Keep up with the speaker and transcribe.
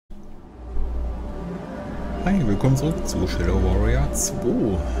Hi, willkommen zurück zu Shadow Warrior 2.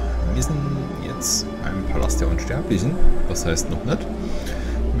 Wir sind jetzt im Palast der Unsterblichen. Das heißt noch nicht.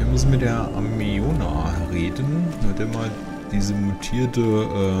 Wir müssen mit der Ameonna reden, mit der mal diese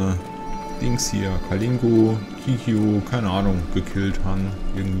mutierte Dings hier, Kalingo, Kikyo, keine Ahnung, gekillt haben.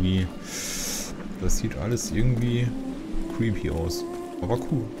 Irgendwie. Das sieht alles irgendwie creepy aus. Aber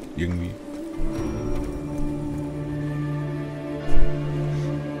cool, irgendwie.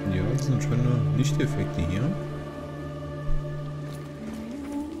 Ja, das sind schöne Lichteffekte hier.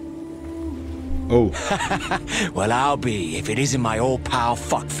 Oh. Well, I'll be if it isn't my old pal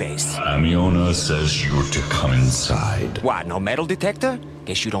Fuckface. Ameonna says you're to come inside. What, no metal detector?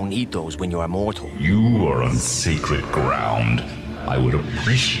 Guess you don't need those when you're immortal. You are on sacred ground. I would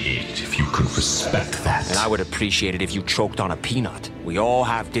appreciate if you could respect that. And I would appreciate it if you choked on a peanut. We all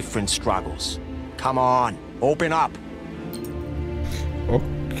have different struggles. Come on, open up.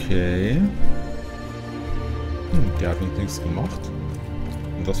 Okay. Der hat uns nichts gemacht.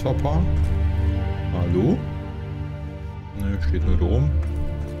 Und das war Paar. Hallo? Ne, steht nur da rum.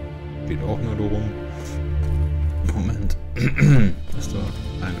 Steht auch nur da rum. Moment. Ist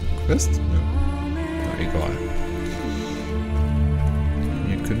da eine Quest? Ne. Na, egal.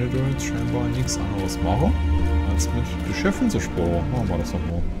 Hier könnte doch jetzt scheinbar nichts anderes machen, als mit Geschäften zu sparen. Machen wir das doch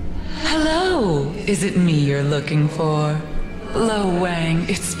mal. Hello, is it me you're looking for? Hello, Wang.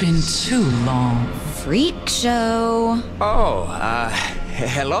 It's been too long. Freak show. Oh,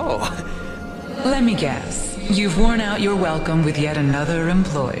 hello. Let me guess. You've worn out your welcome with yet another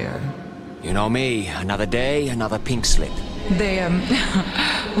employer. You know me, another day, another pink slip. They,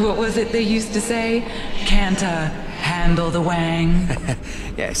 what was it they used to say? Can't, handle the Wang?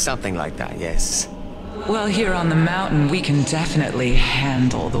 Yeah, something like that, yes. Well, here on the mountain, we can definitely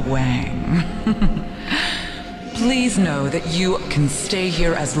handle the Wang. Please know that you can stay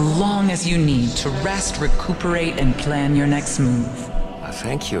here as long as you need to rest, recuperate, and plan your next move.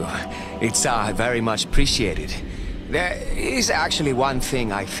 Thank you. It's very much appreciated. There is actually one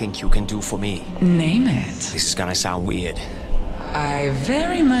thing I think you can do for me. Name it. This is gonna sound weird. I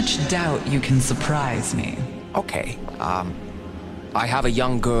very much doubt you can surprise me. Okay, I have a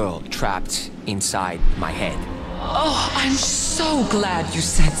young girl trapped inside my head. Oh, I'm so glad you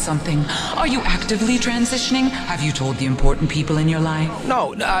said something. Are you actively transitioning? Have you told the important people in your life?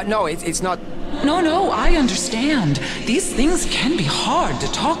 No, it's not... No, I understand. These things can be hard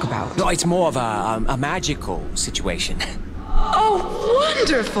to talk about. No, it's more of a magical situation. Oh,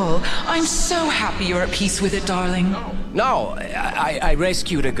 wonderful. I'm so happy you're at peace with it, darling. No, I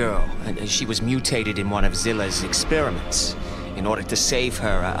rescued a girl. She was mutated in one of Zilla's experiments. In order to save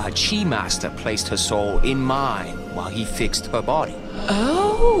her, a chi master placed her soul in mine while he fixed her body.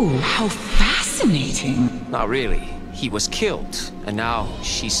 Oh, how fascinating. Not really. He was killed, and now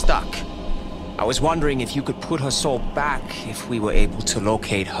she's stuck. I was wondering if you could put her soul back if we were able to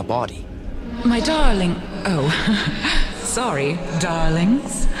locate her body. My darling... Oh, sorry,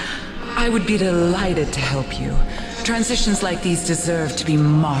 darlings. I would be delighted to help you. Transitions like these deserve to be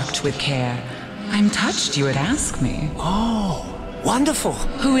marked with care. I'm touched you would ask me. Oh, wonderful.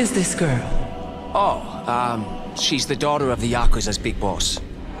 Who is this girl? Oh, she's the daughter of the Yakuza's big boss.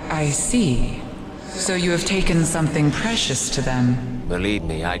 I see. So you have taken something precious to them. Believe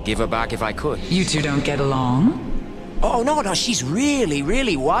me, I'd give her back if I could. You two don't get along? Oh, no, she's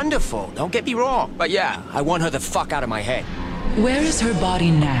really wonderful. Don't get me wrong. But yeah, I want her the fuck out of my head. Where is her body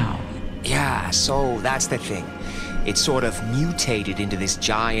now? Yeah, so that's the thing. It sort of mutated into this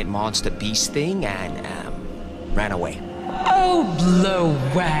giant monster beast thing and, ran away. Oh, blow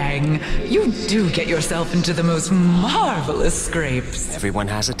Wang. You do get yourself into the most marvelous scrapes. Everyone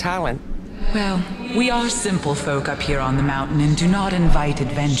has a talent. Well, we are simple folk up here on the mountain and do not invite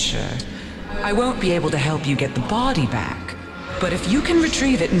adventure. I won't be able to help you get the body back. But if you can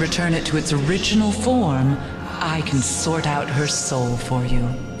retrieve it and return it to its original form, I can sort out her soul for you.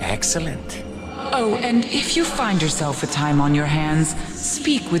 Excellent. Oh, and if you find yourself with time on your hands,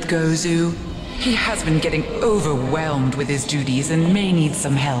 speak with Gozu. He has been getting overwhelmed with his duties and may need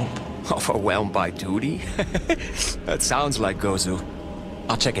some help. Overwhelmed by duty? That sounds like Gozu.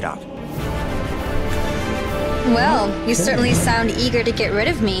 I'll check it out. Well, you certainly sound eager to get rid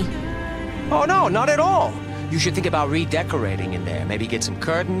of me. Oh no, not at all. You should think about redecorating in there. Maybe get some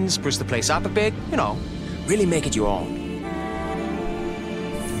curtains, spruce the place up a bit. You know, really make it your own.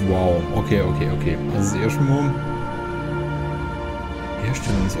 Wow, okay. Also erstmal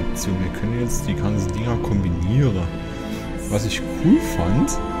Herstellungsoption. Wir können jetzt die ganzen Dinger kombinieren. Was ich cool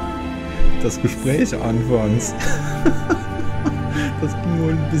fand, das Gespräch anfangs. Das ging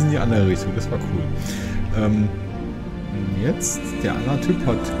wohl ein bisschen in die andere Richtung. Das war cool. Jetzt, der andere Typ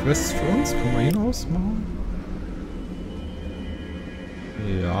hat Quests für uns. Können wir ihn ausmachen?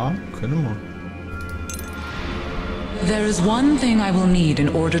 Ja, können wir. There is one thing I will need in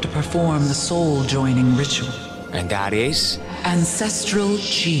order to perform the soul-joining ritual. And that is? Ancestral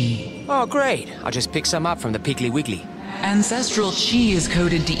Chi. Oh, great. I'll just pick some up from the Piggly Wiggly. Ancestral Chi is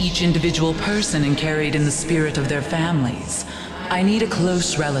coded to each individual person and carried in the spirit of their families. I need a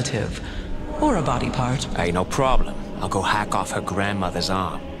close relative. Or a body part. Hey, no problem. I'll go hack off her grandmother's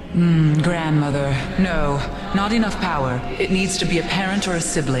arm. Grandmother. No, not enough power. It needs to be a parent or a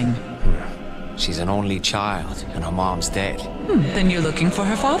sibling. She's an only child, and her mom's dead. Then you're looking for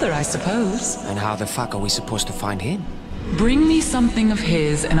her father, I suppose. And how the fuck are we supposed to find him? Bring me something of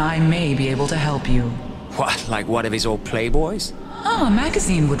his, and I may be able to help you. What, like one of his old Playboys? Oh, a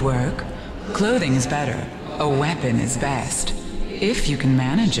magazine would work. Clothing is better. A weapon is best. If you can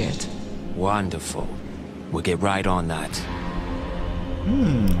manage it. Wonderful. We'll get right on that.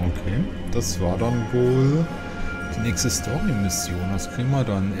 Okay. Das war dann wohl die nächste Story-Mission. Das kriegen wir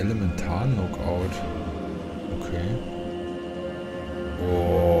dann Elementar-Knockout. Okay.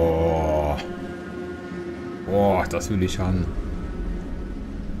 Oh. Oh, das will ich haben.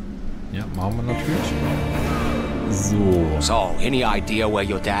 Ja, machen wir natürlich. So, any idea where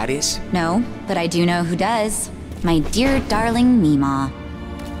your dad is? No, but I do know who does. My dear darling Mima.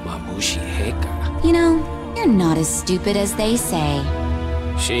 Mamushi Heka. You know, you're not as stupid as they say.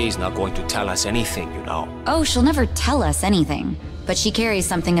 She's not going to tell us anything, you know. Oh, she'll never tell us anything. But she carries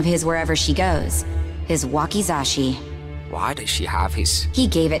something of his wherever she goes. His wakizashi. Why does she have his... He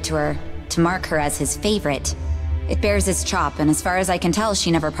gave it to her, to mark her as his favorite. It bears his chop, and as far as I can tell, she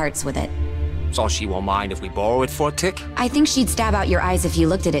never parts with it. So she won't mind if we borrow it for a tick? I think she'd stab out your eyes if you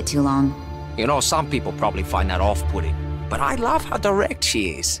looked at it too long. You know, some people probably find that off-putting. But I love how direct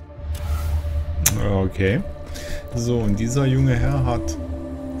she is. Okay. So, und dieser junge Herr hat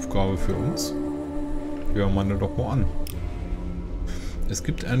Aufgabe für uns. Hören wir doch mal an. Es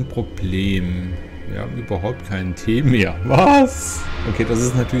gibt ein Problem. Wir haben überhaupt keinen Tee mehr. Was? Okay, das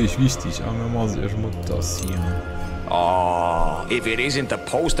ist natürlich wichtig. Aber wir machen erstmal das hier. Oh, if it isn't the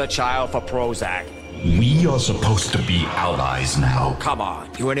poster child for Prozac. We are supposed to be allies now. Come on,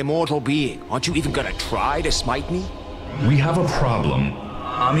 you're an immortal being. Aren't you even gonna try to smite me? We have a problem.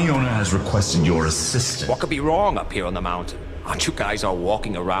 Ameonna has requested your assistance. What could be wrong up here on the mountain? Aren't you guys all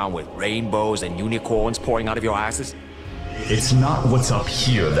walking around with rainbows and unicorns pouring out of your asses? It's not what's up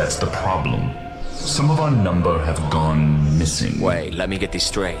here that's the problem. Some of our number have gone missing. Wait, let me get this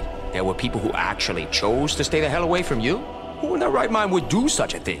straight. There were people who actually chose to stay the hell away from you? Who in their right mind would do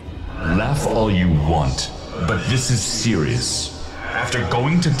such a thing? Laugh all you want, but this is serious. After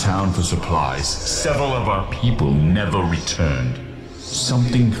going to town for supplies, several of our people never returned.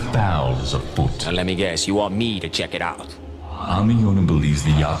 Something foul is afoot. And let me guess, you want me to check it out? Ameonna believes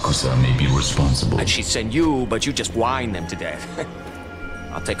the Yakuza may be responsible. And she'd send you, but you just whine them to death.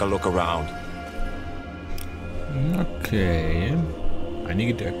 I'll take a look around. Okay.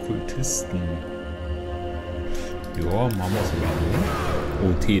 Einige der Kultisten. Ja, machen wir so.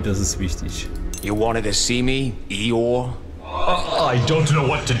 Oh, Tee, das ist wichtig. You wanted to see me, Eeyore? I don't know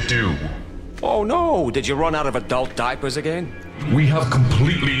what to do. Oh no, did you run out of adult diapers again? We have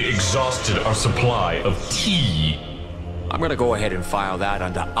completely exhausted our supply of tea. I'm gonna go ahead and file that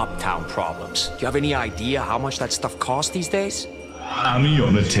under Uptown Problems. Do you have any idea how much that stuff costs these days?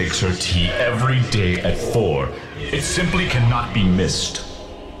 Ameonna takes her tea every day at 4. It simply cannot be missed.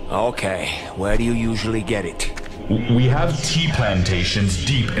 Okay, where do you usually get it? We have tea plantations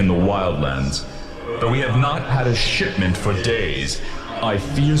deep in the wildlands, but we have not had a shipment for days. I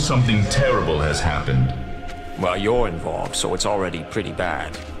fear something terrible has happened. Well, you're involved, so it's already pretty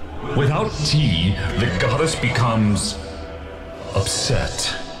bad. Without tea, the goddess becomes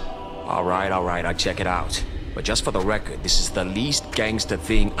upset. All right, I'll check it out. But just for the record, this is the least gangster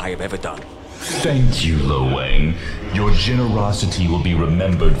thing I have ever done. Thank you, Lo Wang. Your generosity will be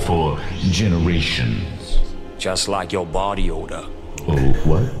remembered for generations. Just like your body odor. Oh,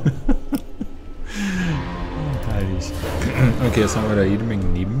 what? Herrlich. Okay, jetzt haben wir da jede Menge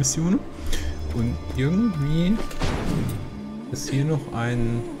Nebenmissionen. Und irgendwie ist hier noch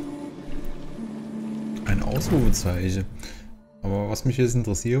ein Ausrufezeichen. Aber was mich jetzt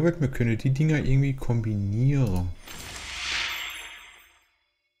interessieren wird, wir können die Dinger irgendwie kombinieren.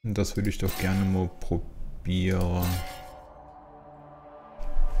 Und das würde ich doch gerne mal probieren.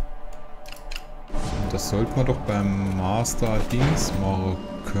 Und das sollte man doch beim Master Dings machen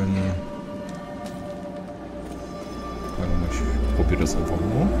können. Warte mal, ich probiere das einfach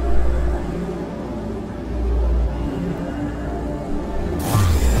mal.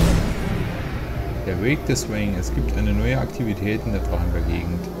 Der Weg des Wang. Es gibt eine neue Aktivität in der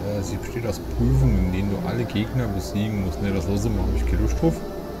Drachenberggegend. Sie steht das Prüfungen, in denen du alle Gegner besiegen musst. Ne, das lasse ich mal, habe ich keine Lust drauf.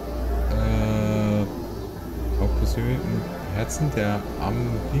 Auch persönlich im Herzen der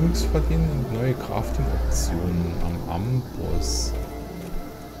Am-Links verdienen und neue Crafting-Optionen am Amboss.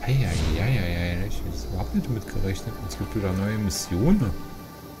 Eieieiei, ich habe überhaupt nicht damit gerechnet. Es gibt wieder neue Missionen.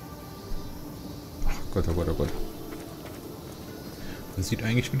 Ach Gott, oh Gott, oh Gott. Das sieht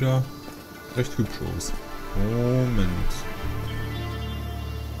eigentlich wieder recht hübsch aus. Moment.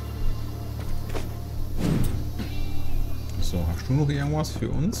 So, hast du noch irgendwas für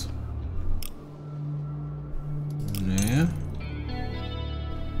uns? Nee.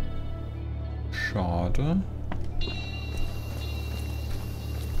 Schade.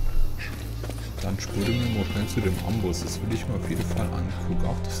 Dann spule mir mal schnell zu dem Amboss. Das will ich mir auf jeden Fall angucken.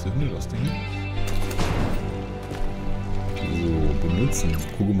 Ach, das ist das Ding. So, benutzen.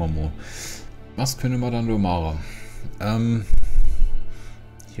 Gucken wir mal. Was können wir dann nur machen?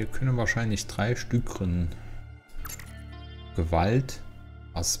 Hier können wahrscheinlich 3 Stück drin.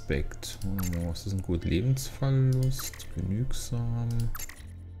 Gewaltaspekt. Was ist ein gut? Lebensverlust, genügsam.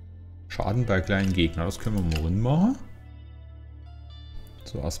 Schaden bei kleinen Gegnern. Das können wir mal drin machen.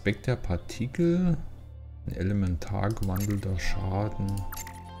 So, Aspekt der Partikel. Ein elementar gewandelter Schaden.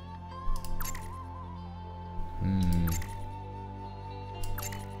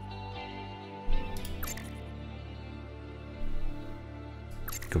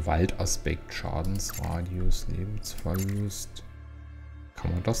 Gewaltaspekt, Schadensradius, Lebensverlust.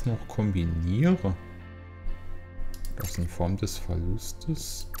 Kann man das noch kombinieren? Das in Form des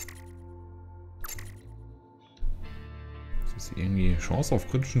Verlustes. Das ist irgendwie Chance auf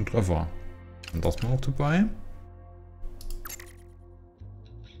kritischen Treffer. Und das mal auch dabei.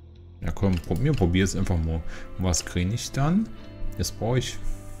 Ja komm, probier es einfach mal. Und was kriege ich dann? Jetzt brauche ich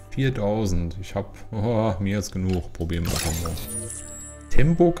 4000. Ich habe mehr als genug. Probieren wir einfach mal.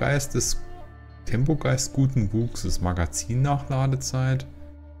 Tempogeist guten Wuchses. Magazin-Nachladezeit.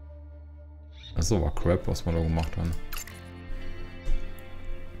 Achso, war Crap, was wir da gemacht haben.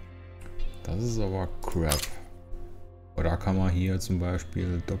 Das ist aber Crap. Oder kann man hier zum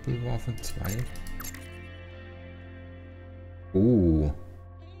Beispiel Doppelwaffe 2. Oh.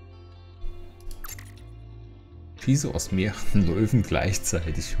 Fiese aus mehreren Löwen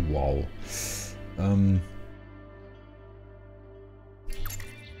gleichzeitig. Wow.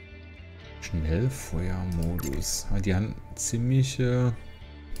 Schnellfeuermodus. Die haben ziemliche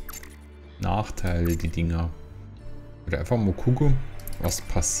Nachteile, die Dinger. Oder einfach mal gucken, was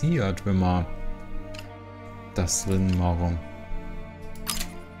passiert, wenn man das drin machen.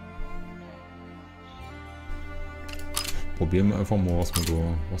 Probieren wir einfach mal, was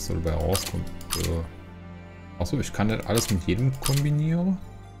da dabei rauskommt. Achso, ich kann das alles mit jedem kombinieren.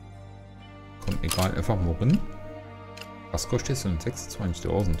 Kommt egal, einfach mal rein. Was kostet jetzt denn?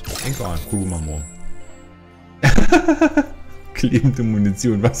 26.000? Egal, gucken wir mal. Klebende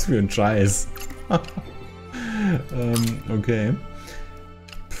Munition, was für ein Scheiß. Okay.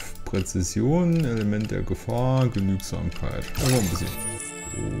 Präzision, Element der Gefahr, Genügsamkeit. Also ein bisschen.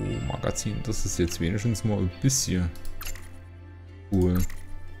 Oh, Magazin, das ist jetzt wenigstens mal ein bisschen cool.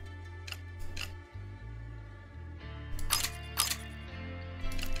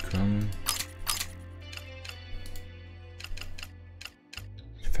 Komm.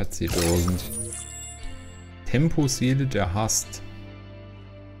 40.000. Temposeele der Hast.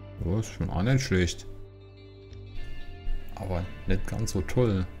 Oh, ist schon auch nicht schlecht. Aber nicht ganz so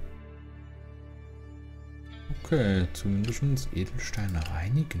toll. Okay, zumindest Edelsteine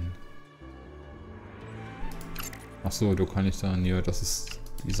reinigen. Achso, da kann ich dann, ja, das ist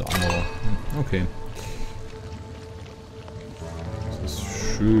diese andere. Okay. Das ist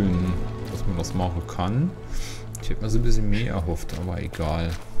schön, dass man das machen kann. Ich hätte mir so ein bisschen mehr erhofft, aber egal.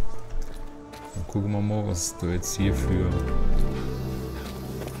 Dann gucken wir mal, was da jetzt hier für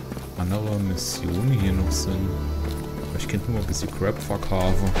andere Missionen hier noch sind. Ich könnte nur ein bisschen Crap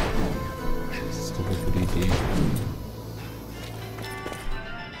verkaufen. Das ist doch eine gute Idee.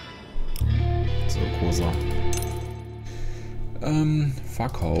 So, großer.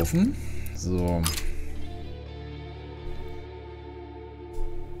 Verkaufen. So.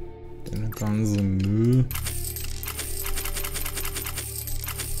 Der ganze Müll.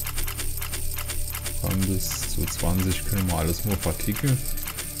 Bis zu 20 können wir alles nur Partikel.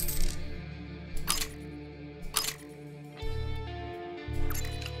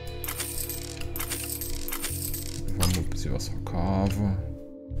 Einfach mal ein bisschen was verkaufen.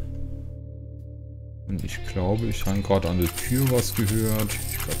 Und ich glaube, ich habe gerade an der Tür was gehört.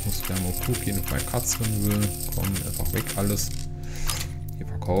 Ich glaube, ich muss gleich mal gucken, ob meine Katze drin will. Komm, einfach weg alles. Hier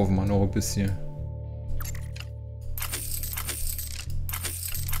verkaufen wir noch ein bisschen.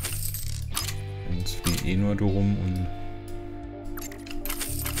 Und es fliegt eh nur darum und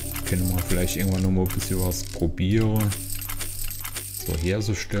können wir vielleicht irgendwann noch mal ein bisschen was probieren. So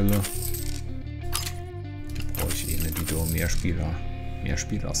herzustellen. Die brauche ich eh nicht, die da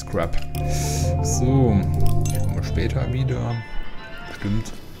Mehrspieler Scrap. So, kommen wir später wieder.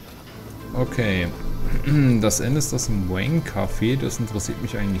 Stimmt. Okay. Das Ende ist das im Wang Café, das interessiert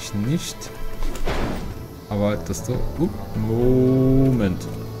mich eigentlich nicht. Aber das da. Moment.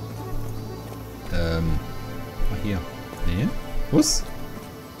 Hier. Nee. Was?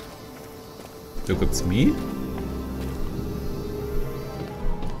 Da gibt's mehr?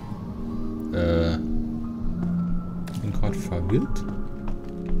 Ich bin gerade verwirrt.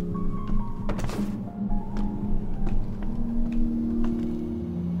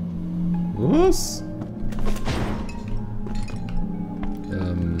 Was?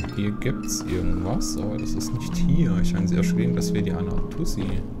 Hier gibt's irgendwas, aber das ist nicht hier. Ich habe sehr schön, dass wir die Anna Tussi.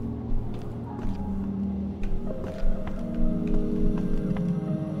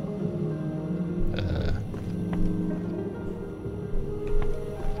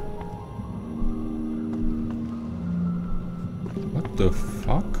 What the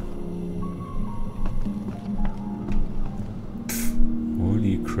fuck? Pff,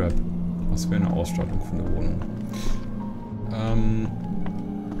 holy crap. Was für eine Ausstattung von der Wohnung.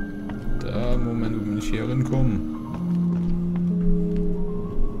 Moment, wo bin ich hier hinkommen?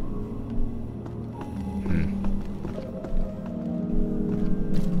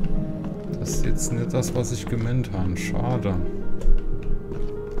 Das ist jetzt nicht das, was ich gemeint habe. Schade.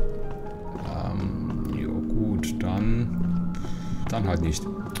 Ja gut, dann halt nicht.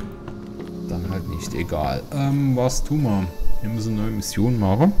 Dann halt nicht, egal. Was tun wir? Wir müssen eine neue Mission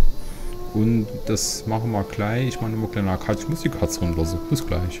machen. Und das machen wir gleich. Ich mache nur eine kleine Katze. Ich muss die Katze runterlassen. Bis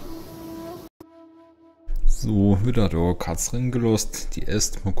gleich. So, wieder da Katze drin gelost. Die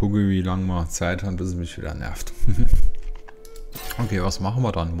isst. Mal gucken, wie lange wir Zeit haben, bis es mich wieder nervt. Okay, was machen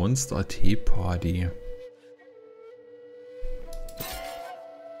wir dann? Monster Tea Party.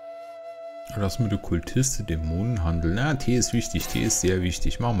 Das mit der Kultiste, Dämonenhandel. Na, Tee ist wichtig. Tee ist sehr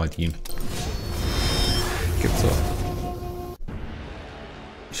wichtig. Machen wir die. Gibt's auch.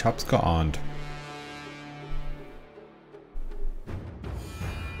 Ich hab's geahnt.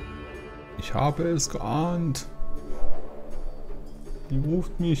 Ich habe es geahnt. Die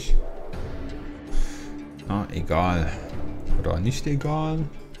ruft mich. Na, egal. Oder nicht egal.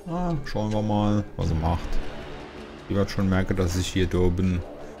 Ah, schauen wir mal, was er macht. Ich werde schon merken, dass ich hier da bin.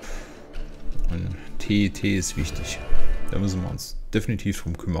 Und Tee ist wichtig. Da müssen wir uns definitiv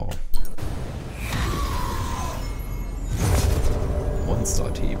drum kümmern.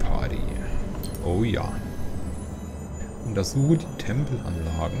 Monster Tea Party. Oh ja. Untersuche die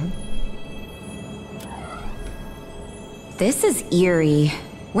Tempelanlagen. This is eerie.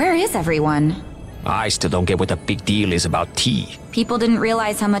 Where is everyone? I still don't get what the big deal is about tea. People didn't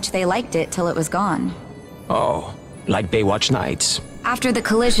realize how much they liked it till it was gone. Oh, like Baywatch nights. After the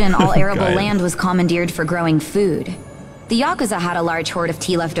collision, all arable Geil. land was commandeered for growing food. The Yakuza had a large hoard of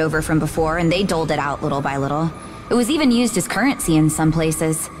tea left over from before, and they doled it out little by little. It was even used as currency in some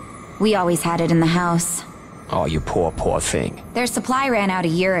places. We always had it in the house. Oh, you poor thing. Their supply ran out a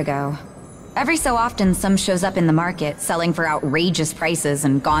year ago. Every so often, some shows up in the market, selling for outrageous prices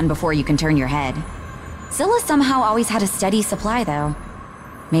and gone before you can turn your head. Zilla somehow always had a steady supply, though.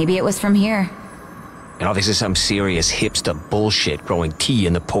 Maybe it was from here. You know, this is some serious hipster bullshit growing tea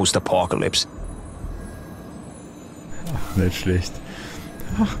in the post-apocalypse. Ach, nicht schlecht.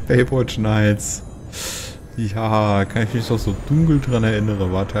 Ach, Baywatch Nights. Ja, kann ich mich doch so dunkel dran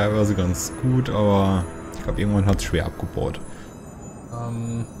erinnern. War teilweise ganz gut, aber ich glaube, irgendwann hat es schwer abgebaut.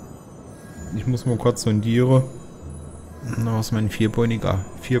 Ich muss mal kurz sondieren, was mein vierbeiniger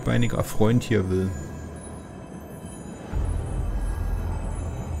Freund hier will.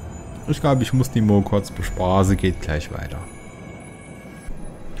 Ich glaube, ich muss die mal kurz bespaßen. Geht gleich weiter.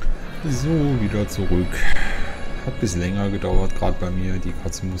 So, wieder zurück. Hat ein bisschen länger gedauert, gerade bei mir. Die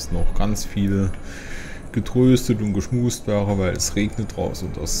Katze muss noch ganz viel getröstet und geschmust werden, weil es regnet draußen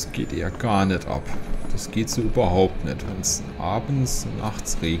und das geht eher gar nicht ab. Das geht so überhaupt nicht, wenn es abends,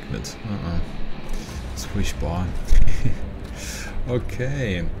 nachts regnet. Das ist furchtbar.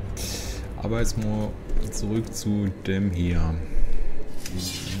 Okay. Aber jetzt mal zurück zu dem hier.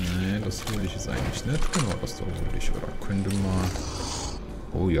 Nee, das will ich jetzt eigentlich nicht. Genau, das da will ich. Oder könnte man...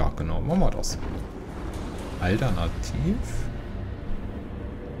 Oh ja, genau. Machen wir das. Alternativ?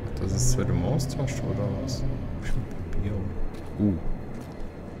 Das ist für die Maustasche oder was? Ich will Papier.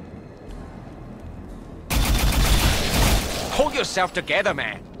 Hold yourself together,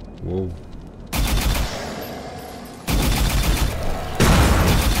 man. Wow.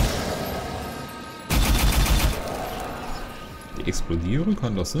 Die explodiere,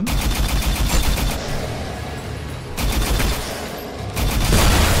 kann das sein?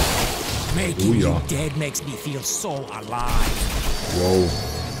 Making Oh ja. you dead makes me feel so alive. Wow.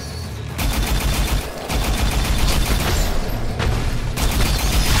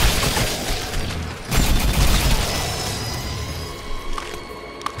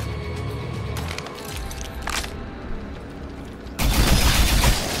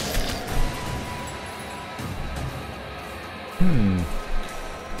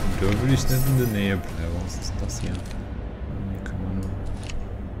 Da will ich nicht in der Nähe bleiben. Was ist das hier? Hier kann man nur...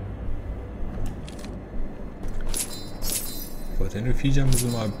 Vor den Viechern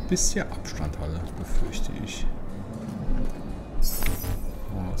müssen wir mal ein bisschen Abstand halten, befürchte ich.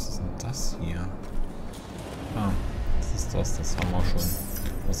 Oh, was ist denn das hier? Ah, das ist das haben wir schon.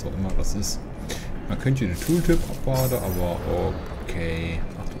 Was auch immer das ist. Man könnte den Tooltip abwarten, aber okay.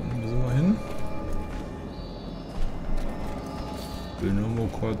 Ach, da unten müssen wir hin. Ich will nur mal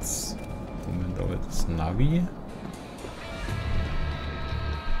kurz... Moment, aber das Navi.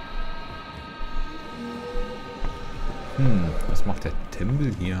 Was macht der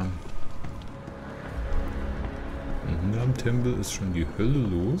Tempel hier? Und am Tempel ist schon die Hölle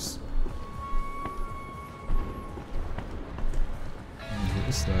los. Hier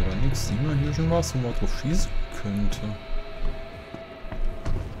ist leider nichts. Sieht man hier schon was, wo man drauf schießen könnte?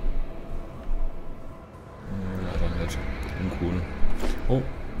 Nee, leider nicht. Uncool. Oh,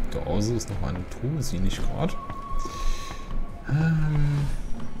 da außen ist noch eine Truhe, sehe ich gerade.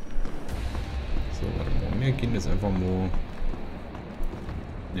 So, warte mal, wir gehen jetzt einfach mal.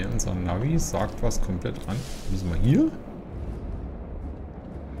 Ne, unser Navi sagt was komplett an. Müssen wir hier?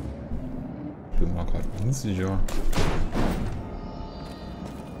 Bin mal gerade unsicher.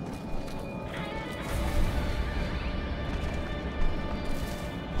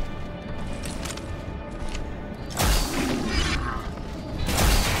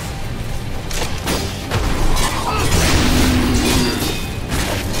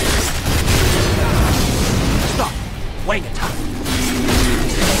 Wang attack.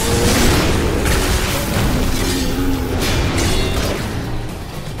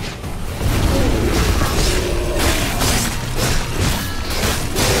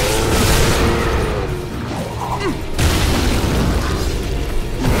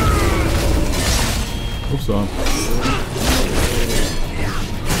 Upsa.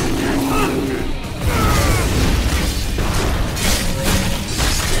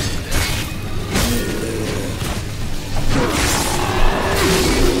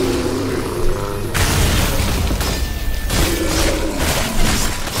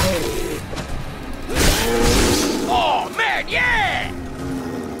 Oh man, yeah!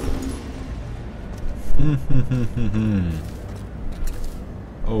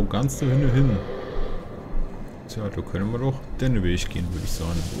 Oh, ganz da hin. Tja, da können wir doch den Weg gehen, würde ich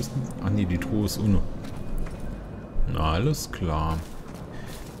sagen. Wo ist denn? Ach nee, die Truhe ist ohne. Na, alles klar.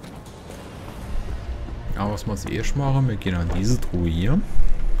 Aber was wir jetzt erst machen, wir gehen an diese Truhe hier.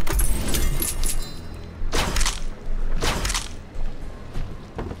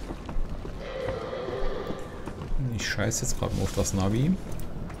 Ich scheiße jetzt gerade mal auf das Navi.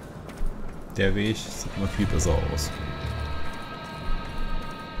 Der Weg sieht mal viel besser aus.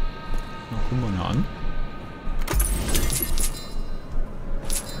 Na, gucken wir mal an.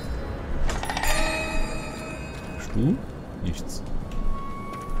 Du? Nichts.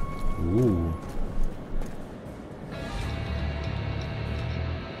 Oh.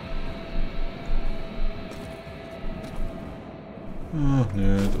 Ach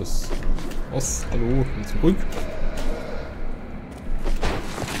ne, das... Was? Hallo? Und zurück?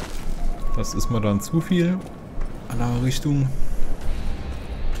 Das ist mir dann zu viel. Andere Richtung.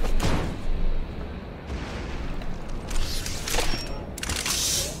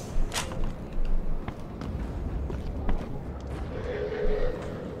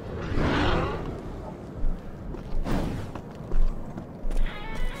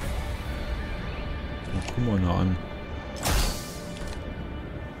 Guck mal nah an.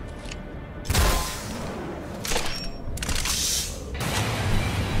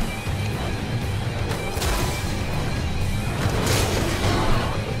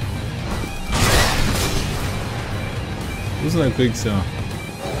 Das ist ein Kriegsjahr.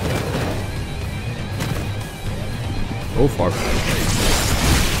 Oh fuck.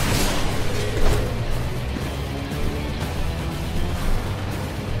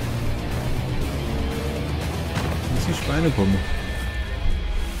 Muss die Schweine kommen.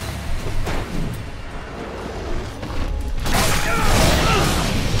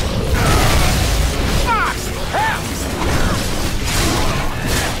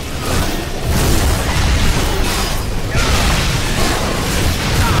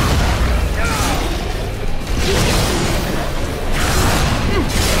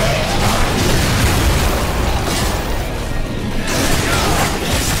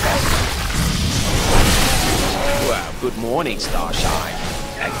 morning, Starshine.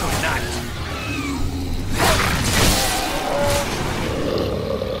 And good night.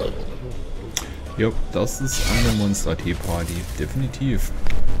 Jo, das ist eine Monster-Tee-Party. Definitiv.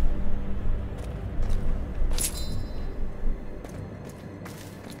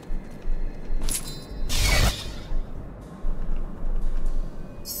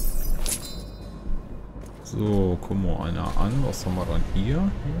 So, gucken wir einer an. Was haben wir dann hier?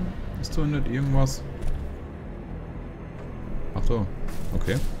 Hier ist doch nicht irgendwas. Ach so,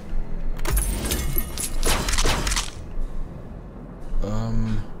 okay.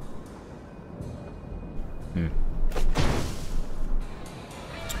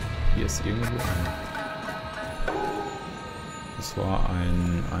 Hier ist irgendwo ein... Das war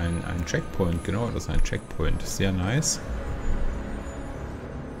ein Checkpoint, genau, das ist ein Checkpoint. Sehr nice.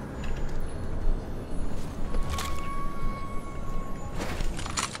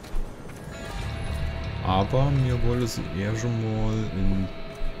 Aber mir wollte es eher schon mal in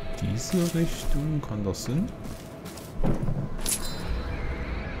diese Richtung. Kann das Sinn?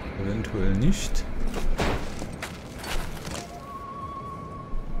 Eventuell nicht.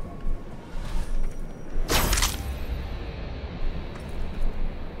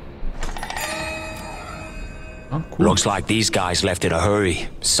 Ah, cool. Looks like these guys left in a hurry.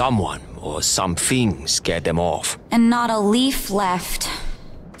 Someone or something scared them off. And not a leaf left.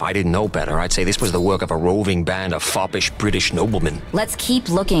 If I didn't know better, I'd say this was the work of a roving band of foppish British noblemen. Let's keep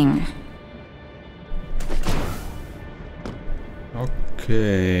looking.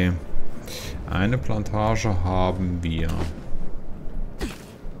 Okay. Eine Plantage haben wir.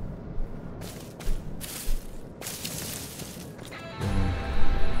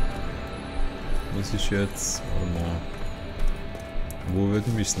 Muss ich jetzt... Warte mal. Wo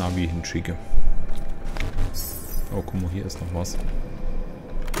würde mich das Navi hinschicken? Oh, guck mal, hier ist noch was.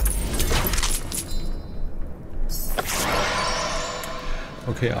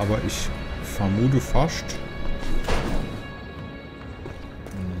 Okay, aber ich vermute fast...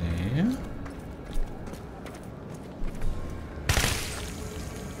 Nee. Moment.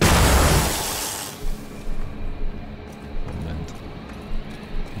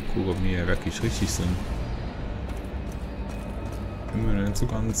 Mal gucken, ob wir hier wirklich richtig sind. Bin mir nicht so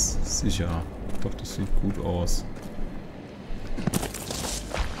ganz sicher. Doch, das sieht gut aus.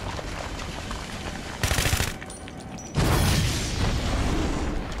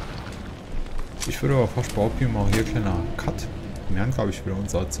 Ich würde aber fast behaupten, wir machen hier ein kleiner Cut. Wir haben, glaube ich, wieder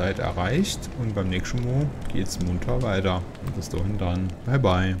unsere Zeit erreicht und beim nächsten Mal geht es munter weiter. Und bis dahin dann. Bye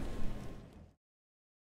bye.